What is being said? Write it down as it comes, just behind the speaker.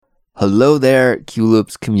Hello there,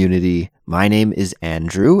 Culips community. My name is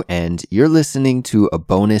Andrew, and you're listening to a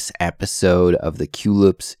bonus episode of the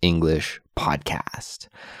Culips English podcast.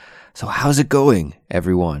 So how's it going,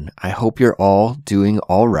 everyone? I hope you're all doing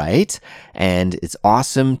all right, and it's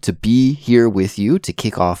awesome to be here with you to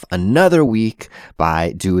kick off another week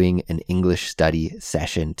by doing an English study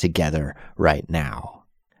session together right now.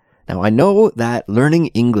 Now, I know that learning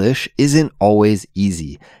English isn't always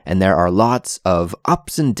easy, and there are lots of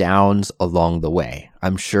ups and downs along the way.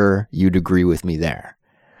 I'm sure you'd agree with me there.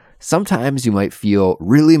 Sometimes you might feel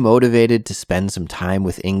really motivated to spend some time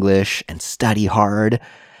with English and study hard,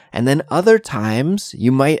 and then other times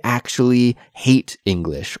you might actually hate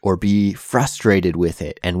English or be frustrated with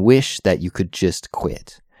it and wish that you could just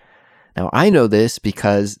quit. Now, I know this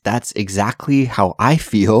because that's exactly how I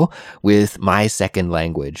feel with my second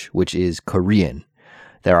language, which is Korean.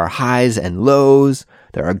 There are highs and lows,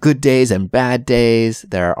 there are good days and bad days,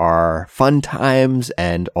 there are fun times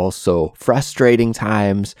and also frustrating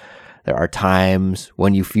times. There are times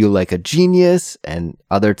when you feel like a genius and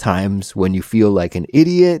other times when you feel like an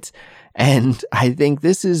idiot. And I think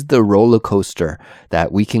this is the roller coaster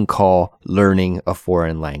that we can call learning a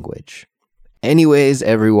foreign language. Anyways,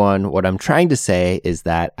 everyone, what I'm trying to say is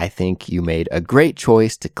that I think you made a great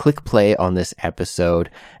choice to click play on this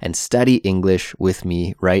episode and study English with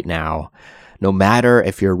me right now. No matter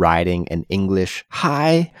if you're riding an English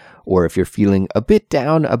high or if you're feeling a bit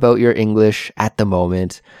down about your English at the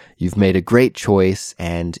moment, you've made a great choice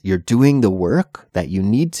and you're doing the work that you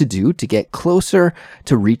need to do to get closer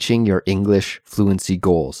to reaching your English fluency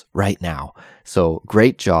goals right now. So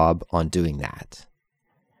great job on doing that.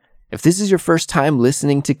 If this is your first time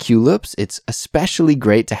listening to Culips, it's especially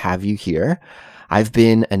great to have you here. I've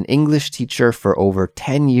been an English teacher for over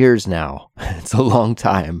 10 years now. It's a long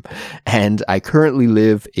time. And I currently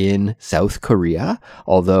live in South Korea,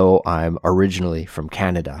 although I'm originally from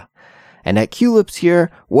Canada. And at Culips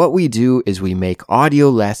here, what we do is we make audio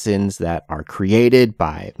lessons that are created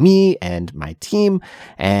by me and my team,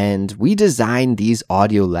 and we design these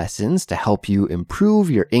audio lessons to help you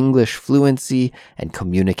improve your English fluency and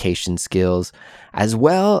communication skills, as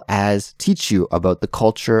well as teach you about the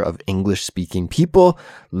culture of English-speaking people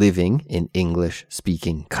living in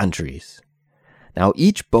English-speaking countries. Now,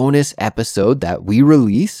 each bonus episode that we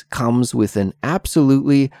release comes with an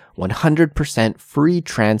absolutely 100% free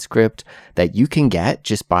transcript that you can get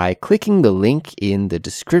just by clicking the link in the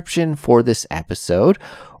description for this episode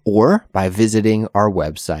or by visiting our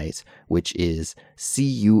website, which is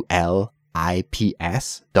culips.com,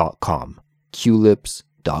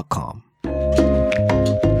 culips.com.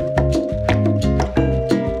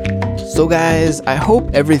 So guys, I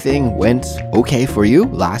hope everything went okay for you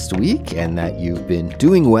last week and that you've been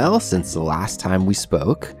doing well since the last time we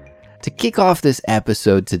spoke. To kick off this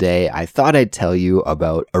episode today, I thought I'd tell you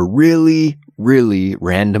about a really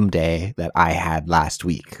random day that I had last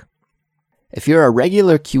week. If you're a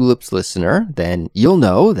regular Culips listener, then you'll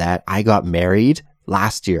know that I got married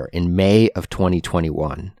last year in May of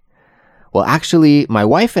 2021. Well, actually, my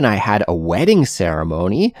wife and I had a wedding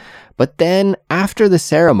ceremony, but then after the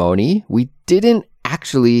ceremony, we didn't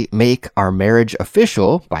actually make our marriage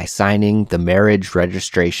official by signing the marriage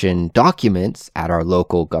registration documents at our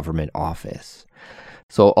local government office.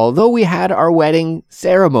 So although we had our wedding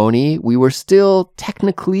ceremony, we were still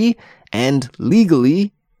technically and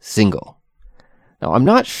legally single. Now, I'm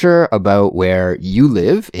not sure about where you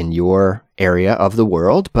live in your area of the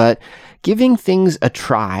world, but giving things a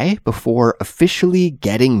try before officially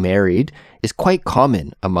getting married is quite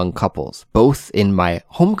common among couples, both in my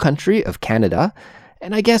home country of Canada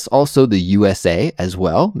and I guess also the USA as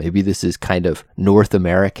well. Maybe this is kind of North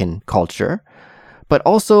American culture, but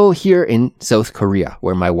also here in South Korea,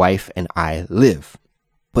 where my wife and I live.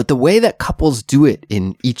 But the way that couples do it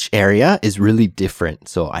in each area is really different,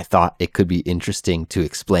 so I thought it could be interesting to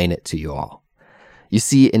explain it to you all. You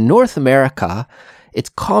see, in North America, it's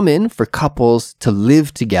common for couples to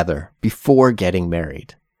live together before getting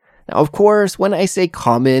married. Now, of course, when I say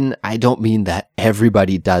common, I don't mean that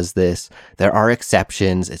everybody does this. There are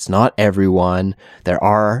exceptions. It's not everyone. There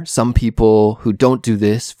are some people who don't do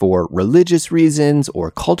this for religious reasons or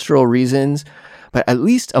cultural reasons. But at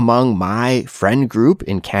least among my friend group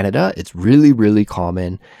in Canada, it's really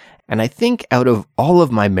common. And I think out of all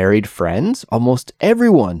of my married friends, almost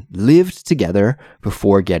everyone lived together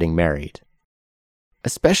before getting married.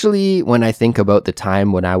 Especially when I think about the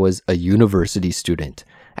time when I was a university student.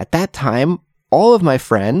 At that time, all of my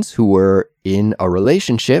friends who were in a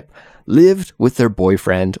relationship lived with their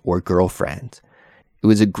boyfriend or girlfriend. It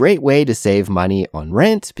was a great way to save money on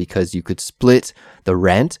rent because you could split the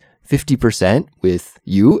rent 50% with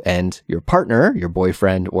you and your partner, your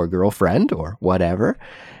boyfriend or girlfriend or whatever.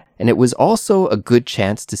 And it was also a good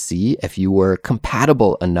chance to see if you were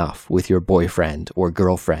compatible enough with your boyfriend or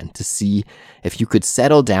girlfriend to see if you could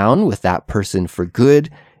settle down with that person for good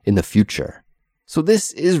in the future. So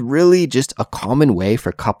this is really just a common way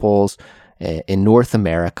for couples in North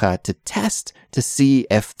America to test to see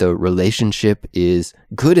if the relationship is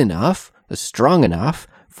good enough, strong enough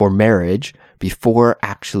for marriage before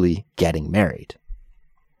actually getting married.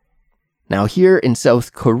 Now here in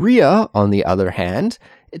South Korea, on the other hand,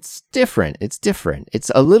 it's different.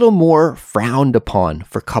 It's a little more frowned upon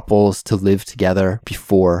for couples to live together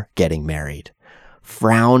before getting married.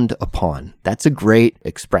 Frowned upon. That's a great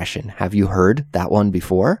expression. Have you heard that one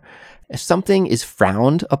before? If something is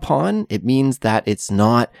frowned upon, it means that it's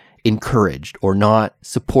not encouraged or not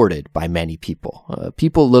supported by many people.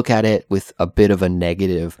 People look at it with a bit of a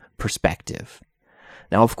negative perspective.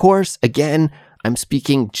 Now, of course, again, I'm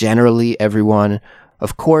speaking generally, everyone.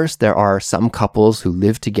 Of course, there are some couples who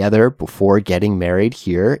live together before getting married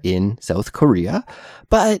here in South Korea,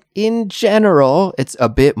 but in general, it's a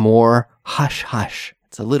bit more hush-hush.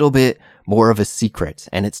 It's a little bit more of a secret,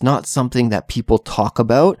 and it's not something that people talk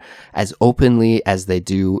about as openly as they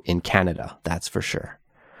do in Canada, that's for sure.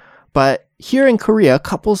 But here in Korea,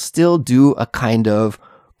 couples still do a kind of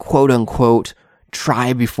quote-unquote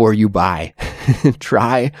try before you buy.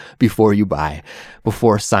 Try before you buy,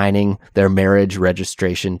 before signing their marriage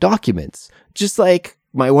registration documents, just like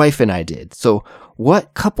my wife and I did. So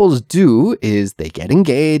what couples do is they get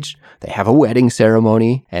engaged, they have a wedding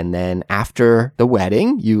ceremony, and then after the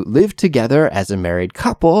wedding, you live together as a married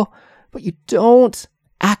couple, but you don't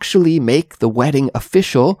actually make the wedding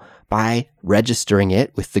official by registering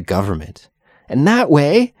it with the government. And that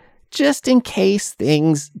way, just in case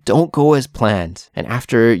things don't go as planned, and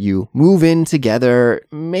after you move in together,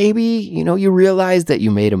 maybe, you realize that you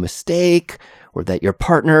made a mistake or that your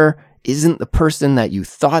partner isn't the person that you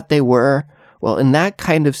thought they were. Well, in that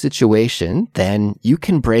kind of situation, then you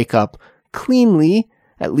can break up cleanly,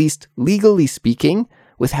 at least legally speaking,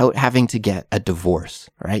 without having to get a divorce,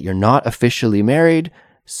 right? You're not officially married,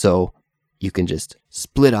 so you can just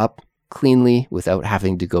split up cleanly without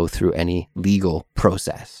having to go through any legal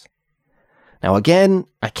process. Now, again,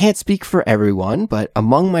 I can't speak for everyone, but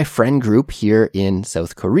among my friend group here in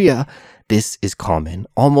South Korea, this is common.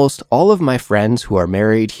 Almost all of my friends who are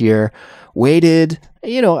married here waited,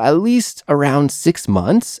 at least around 6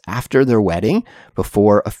 months after their wedding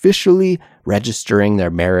before officially registering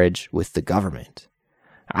their marriage with the government.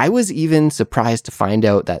 I was even surprised to find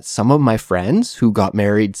out that some of my friends who got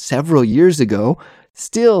married several years ago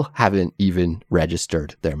still haven't even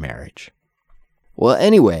registered their marriage. Well,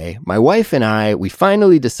 anyway, my wife and I, we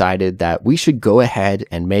finally decided that we should go ahead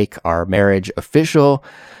and make our marriage official.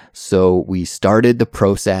 So we started the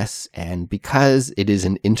process, and because it is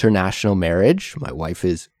an international marriage, my wife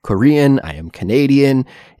is Korean, I am Canadian,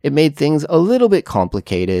 it made things a little bit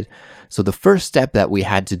complicated. So the first step that we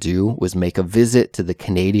had to do was make a visit to the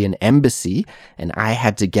Canadian embassy, and I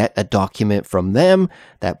had to get a document from them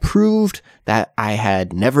that proved that I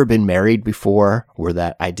had never been married before or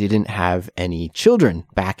that I didn't have any children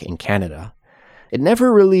back in Canada. It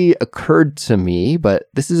never really occurred to me, but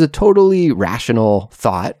this is a totally rational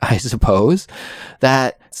thought, I suppose,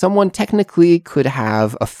 that someone technically could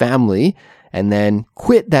have a family and then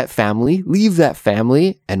quit that family, leave that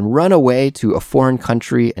family, and run away to a foreign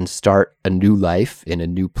country and start a new life in a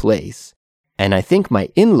new place. And I think my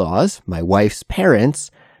in-laws, my wife's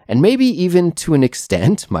parents, and maybe even to an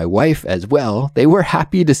extent, my wife as well, they were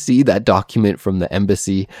happy to see that document from the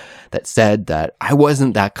embassy that said that I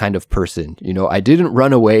wasn't that kind of person. I didn't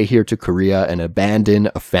run away here to Korea and abandon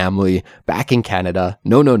a family back in Canada.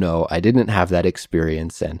 No, I didn't have that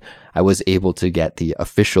experience, and I was able to get the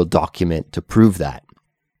official document to prove that.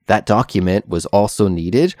 That document was also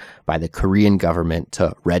needed by the Korean government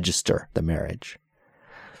to register the marriage.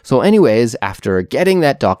 So anyways, after getting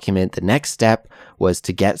that document, the next step was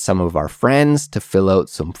to get some of our friends to fill out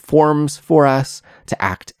some forms for us to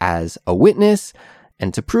act as a witness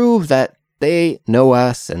and to prove that they know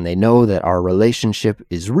us and they know that our relationship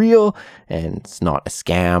is real and it's not a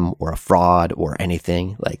scam or a fraud or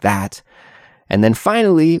anything like that. And then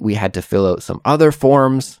finally, we had to fill out some other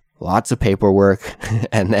forms, lots of paperwork,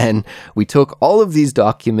 and then we took all of these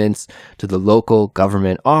documents to the local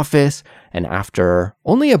government office, and after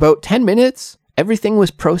only about 10 minutes, everything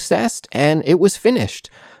was processed and it was finished.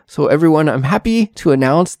 So everyone, I'm happy to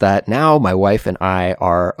announce that now my wife and I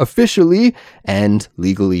are officially and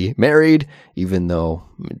legally married, even though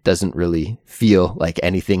it doesn't really feel like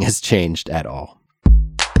anything has changed at all.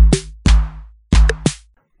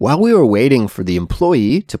 While we were waiting for the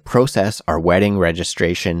employee to process our wedding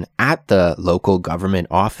registration at the local government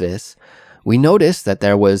office, we noticed that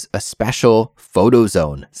there was a special photo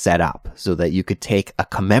zone set up so that you could take a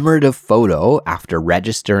commemorative photo after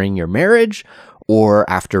registering your marriage or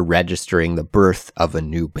after registering the birth of a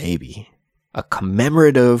new baby. A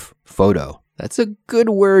commemorative photo. That's a good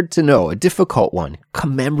word to know, a difficult one.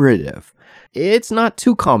 Commemorative. It's not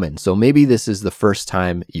too common, so maybe this is the first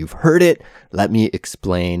time you've heard it. Let me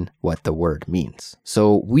explain what the word means.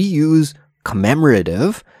 So we use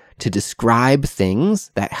commemorative to describe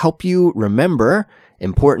things that help you remember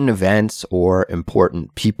important events or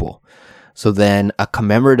important people. So then a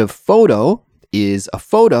commemorative photo is a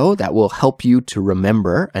photo that will help you to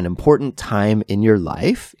remember an important time in your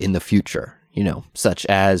life in the future, such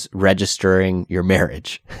as registering your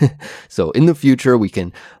marriage. So in the future, we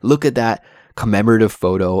can look at that commemorative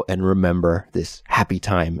photo and remember this happy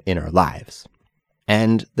time in our lives.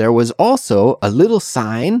 And there was also a little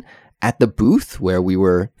sign at the booth where we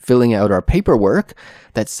were filling out our paperwork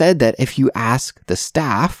that said that if you ask the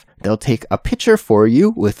staff, they'll take a picture for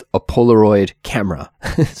you with a Polaroid camera.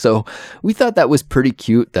 So we thought that was pretty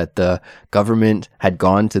cute that the government had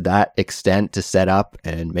gone to that extent to set up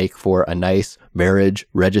and make for a nice marriage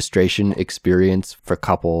registration experience for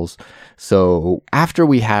couples. So after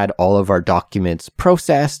we had all of our documents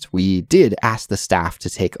processed, we did ask the staff to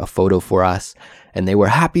take a photo for us, and they were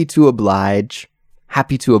happy to oblige.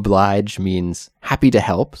 Happy to oblige means happy to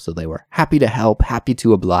help. So they were happy to help, happy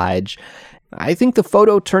to oblige. I think the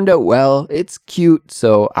photo turned out well. It's cute,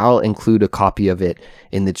 so I'll include a copy of it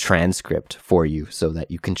in the transcript for you so that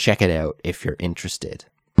you can check it out if you're interested.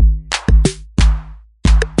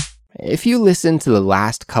 If you listen to the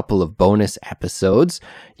last couple of bonus episodes,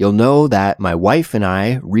 you'll know that my wife and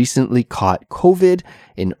I recently caught COVID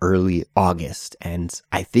in early August, and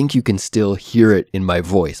I think you can still hear it in my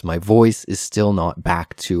voice. My voice is still not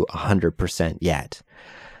back to 100% yet.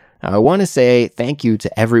 Now, I want to say thank you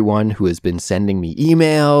to everyone who has been sending me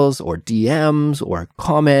emails or DMs or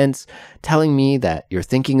comments telling me that you're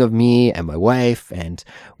thinking of me and my wife and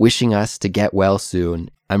wishing us to get well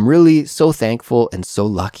soon. I'm really so thankful and so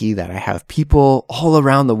lucky that I have people all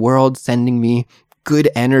around the world sending me good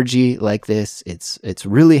energy like this. It's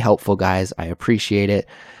really helpful, guys. I appreciate it.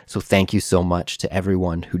 So thank you so much to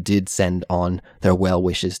everyone who did send on their well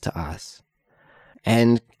wishes to us.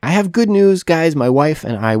 And I have good news, guys. My wife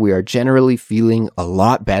and I, we are generally feeling a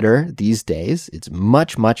lot better these days. It's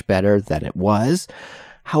much, much better than it was.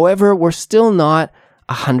 However, we're still not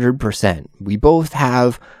 100%. We both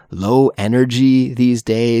have low energy these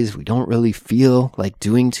days. We don't really feel like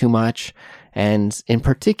doing too much. And in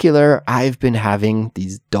particular, I've been having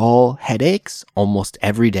these dull headaches almost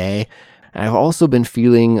every day. I've also been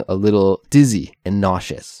feeling a little dizzy and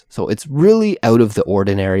nauseous. So it's really out of the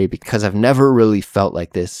ordinary because I've never really felt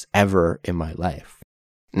like this ever in my life.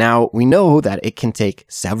 Now, we know that it can take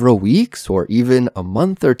several weeks or even a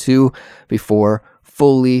month or two before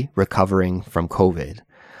fully recovering from COVID.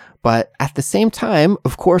 But at the same time,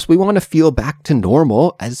 of course, we want to feel back to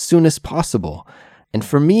normal as soon as possible. And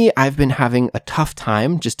for me, I've been having a tough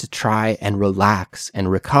time just to try and relax and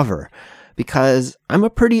recover, because I'm a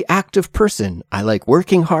pretty active person. I like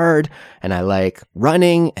working hard and I like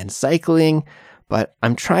running and cycling, but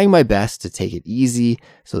I'm trying my best to take it easy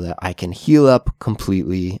so that I can heal up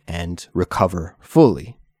completely and recover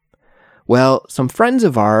fully. Well, some friends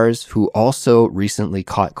of ours who also recently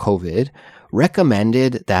caught COVID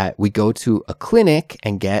recommended that we go to a clinic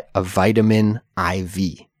and get a vitamin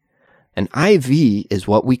IV. An IV is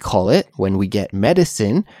what we call it when we get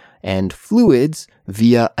medicine and fluids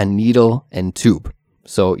via a needle and tube.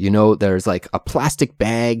 So, there's like a plastic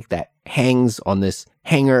bag that hangs on this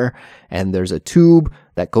hanger, and there's a tube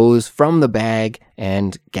that goes from the bag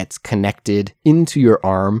and gets connected into your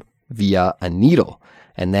arm via a needle.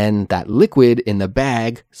 And then that liquid in the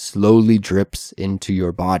bag slowly drips into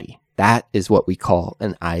your body. That is what we call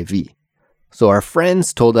an IV. So our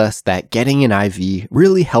friends told us that getting an IV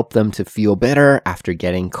really helped them to feel better after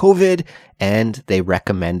getting COVID, and they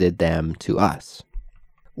recommended them to us.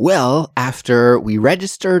 Well, after we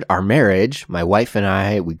registered our marriage, my wife and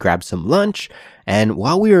I, we grabbed some lunch, and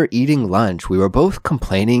while we were eating lunch, we were both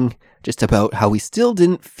complaining just about how we still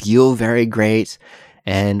didn't feel very great,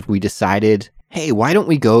 and we decided, hey, why don't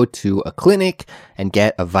we go to a clinic and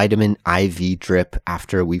get a vitamin IV drip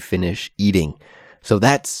after we finish eating? So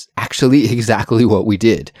that's actually exactly what we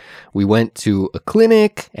did. We went to a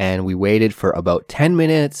clinic and we waited for about 10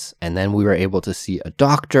 minutes, and then we were able to see a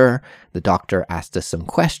doctor. The doctor asked us some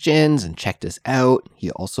questions and checked us out.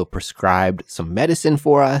 He also prescribed some medicine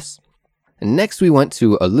for us. And next we went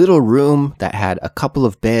to a little room that had a couple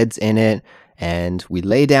of beds in it, and we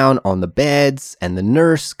lay down on the beds, and the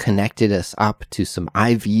nurse connected us up to some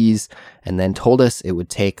IVs and then told us it would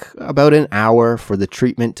take about an hour for the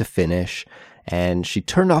treatment to finish. And she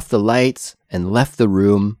turned off the lights and left the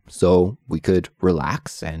room so we could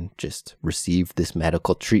relax and just receive this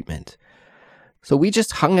medical treatment. So we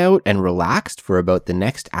just hung out and relaxed for about the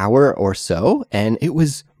next hour or so, and it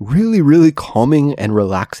was really, really calming and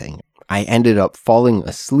relaxing. I ended up falling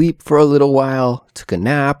asleep for a little while, took a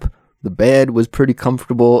nap. The bed was pretty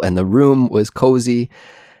comfortable and the room was cozy.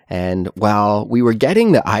 And while we were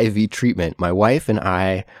getting the IV treatment, my wife and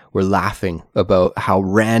I were laughing about how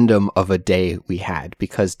random of a day we had,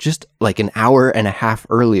 because just like an hour and a half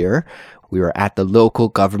earlier, we were at the local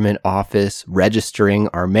government office registering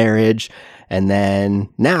our marriage. And then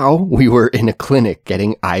now we were in a clinic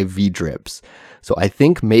getting IV drips. So I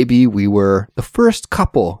think maybe we were the first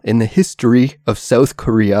couple in the history of South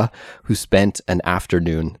Korea who spent an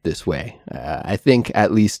afternoon this way. I think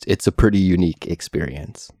at least it's a pretty unique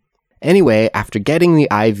experience. Anyway, after getting the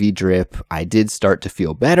IV drip, I did start to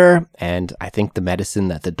feel better, and I think the medicine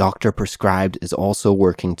that the doctor prescribed is also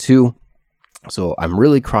working too. So I'm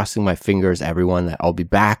really crossing my fingers, everyone, that I'll be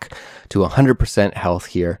back to 100% health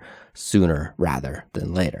here sooner rather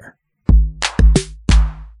than later.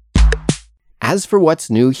 As for what's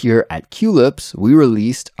new here at Culips, we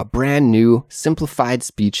released a brand new simplified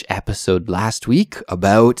speech episode last week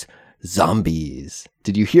about zombies.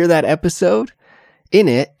 Did you hear that episode? In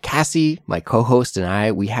it, Cassie, my co-host,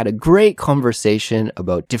 and we had a great conversation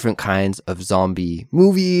about different kinds of zombie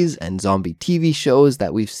movies and zombie TV shows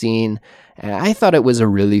that we've seen. And I thought it was a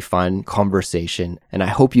really fun conversation, and I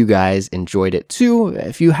hope you guys enjoyed it too.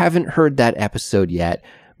 If you haven't heard that episode yet,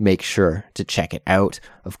 make sure to check it out.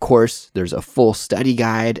 Of course, there's a full study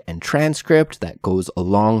guide and transcript that goes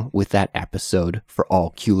along with that episode for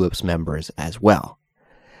all Culips members as well.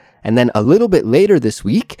 And then a little bit later this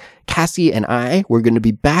week, Cassie and I were going to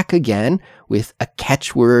be back again with a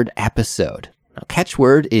catchword episode. Now,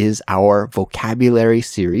 Catchword is our vocabulary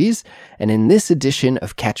series, and in this edition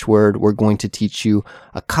of Catchword, we're going to teach you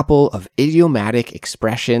a couple of idiomatic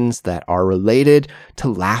expressions that are related to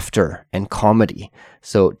laughter and comedy.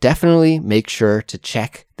 So definitely make sure to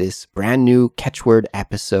check this brand new Catchword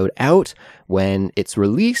episode out when it's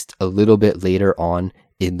released a little bit later on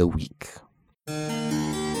in the week.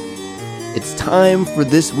 It's time for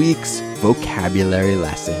this week's vocabulary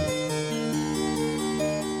lesson.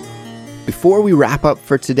 Before we wrap up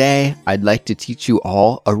for today, I'd like to teach you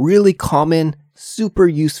all a really common, super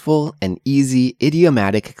useful, and easy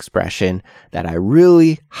idiomatic expression that I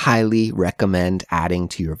really highly recommend adding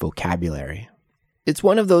to your vocabulary. It's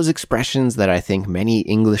one of those expressions that I think many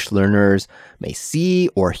English learners may see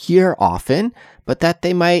or hear often, but that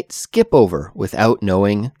they might skip over without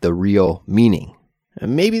knowing the real meaning.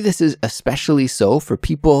 And maybe this is especially so for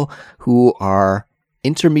people who are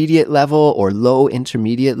intermediate level or low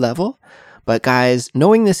intermediate level. But guys,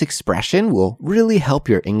 knowing this expression will really help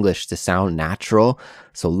your English to sound natural.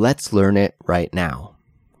 So let's learn it right now.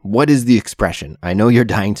 What is the expression? I know you're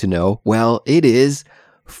dying to know. Well, it is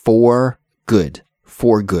for good.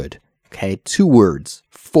 For good. Okay, 2 words.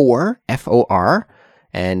 For, F-O-R,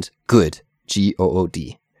 and good,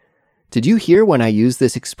 G-O-O-D. Did you hear when I used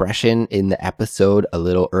this expression in the episode a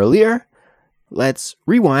little earlier? Let's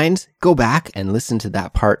rewind, go back, and listen to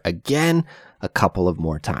that part again a couple of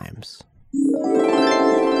more times.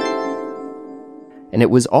 And it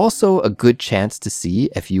was also a good chance to see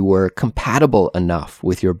if you were compatible enough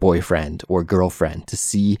with your boyfriend or girlfriend to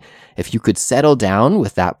see if you could settle down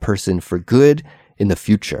with that person for good in the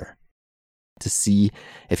future. To see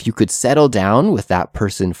if you could settle down with that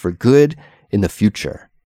person for good in the future.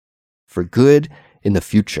 For good in the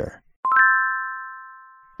future.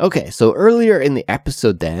 Okay, so earlier in the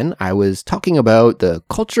episode then, I was talking about the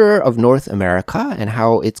culture of North America and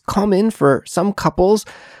how it's common for some couples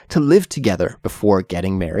to live together before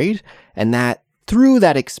getting married, and that through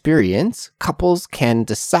that experience, couples can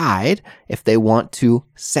decide if they want to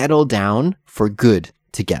settle down for good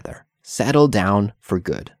together. Settle down for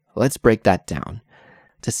good. Let's break that down.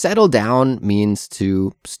 To settle down means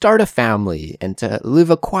to start a family and to live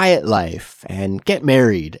a quiet life and get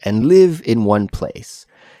married and live in one place.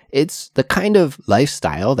 It's the kind of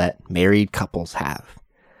lifestyle that married couples have.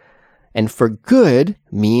 And for good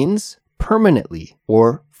means permanently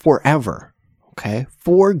or forever. Okay?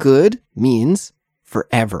 For good means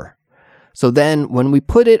forever. So then when we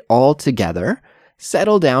put it all together,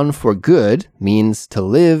 settle down for good means to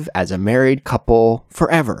live as a married couple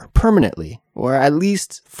forever, permanently, or at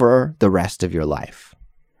least for the rest of your life.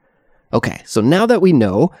 Okay, so now that we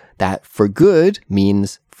know that for good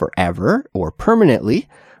means forever or permanently,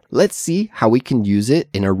 let's see how we can use it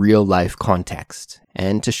in a real life context.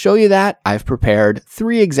 And to show you that, I've prepared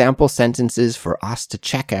 3 example sentences for us to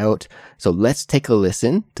check out. So let's take a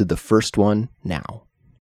listen to the first one now.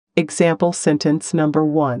 Example sentence number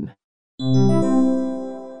 1.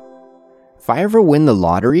 If I ever win the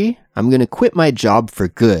lottery, I'm going to quit my job for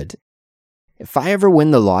good. If I ever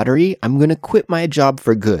win the lottery, I'm going to quit my job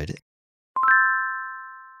for good.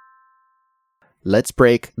 Let's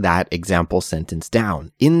break that example sentence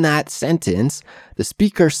down. In that sentence, the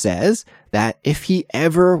speaker says that if he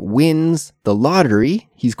ever wins the lottery,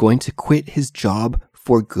 he's going to quit his job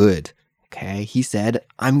for good. Okay, he said,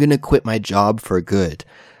 I'm going to quit my job for good.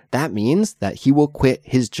 That means that he will quit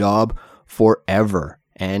his job forever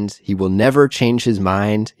and he will never change his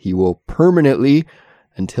mind. He will permanently,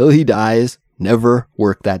 until he dies, never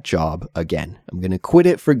work that job again. I'm going to quit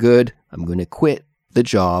it for good. I'm going to quit the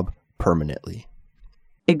job permanently.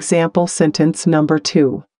 Example sentence number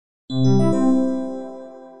 2.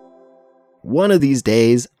 One of these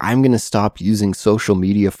days, I'm going to stop using social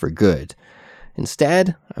media for good.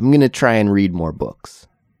 Instead, I'm going to try and read more books.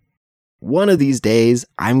 One of these days,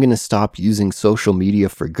 I'm going to stop using social media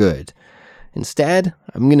for good. Instead,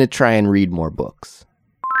 I'm going to try and read more books.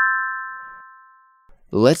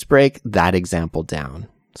 Let's break that example down.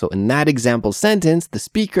 So in that example sentence, the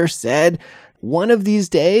speaker said, one of these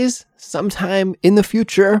days, sometime in the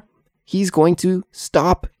future, he's going to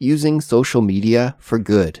stop using social media for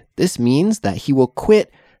good. This means that he will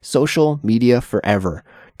quit social media forever,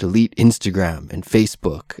 delete Instagram and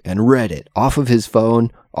Facebook and Reddit off of his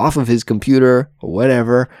phone, off of his computer, or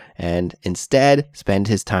whatever, and instead spend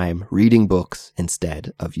his time reading books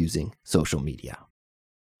instead of using social media.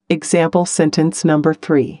 Example sentence number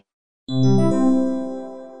 3.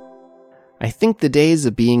 I think the days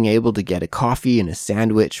of being able to get a coffee and a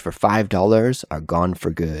sandwich for $5 are gone for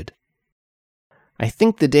good. I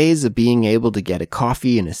think the days of being able to get a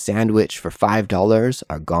coffee and a sandwich for $5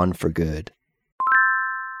 are gone for good.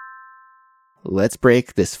 Let's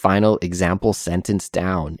break this final example sentence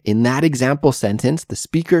down. In that example sentence, the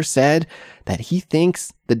speaker said that he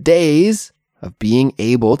thinks the days of being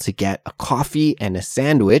able to get a coffee and a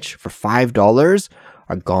sandwich for $5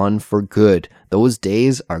 are gone for good. Those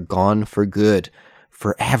days are gone for good.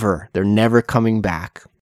 Forever. They're never coming back.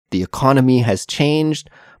 The economy has changed.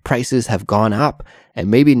 Prices have gone up.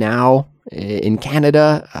 And maybe now in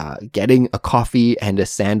Canada, getting a coffee and a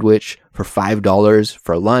sandwich for $5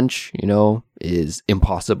 for lunch, is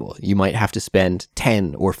impossible. You might have to spend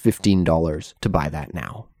 $10 or $15 to buy that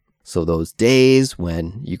now. So those days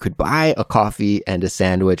when you could buy a coffee and a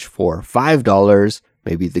sandwich for $5,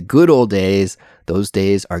 maybe the good old days, those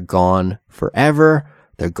days are gone forever.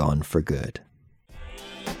 They're gone for good.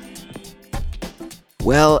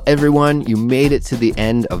 Well, everyone, you made it to the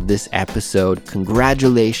end of this episode.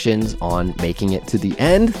 Congratulations on making it to the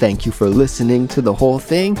end. Thank you for listening to the whole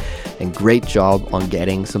thing, and great job on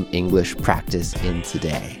getting some English practice in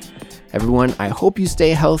today. Everyone, I hope you stay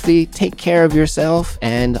healthy, take care of yourself,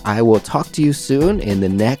 and I will talk to you soon in the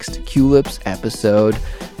next Culips episode.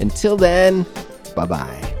 Until then,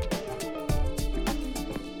 bye-bye.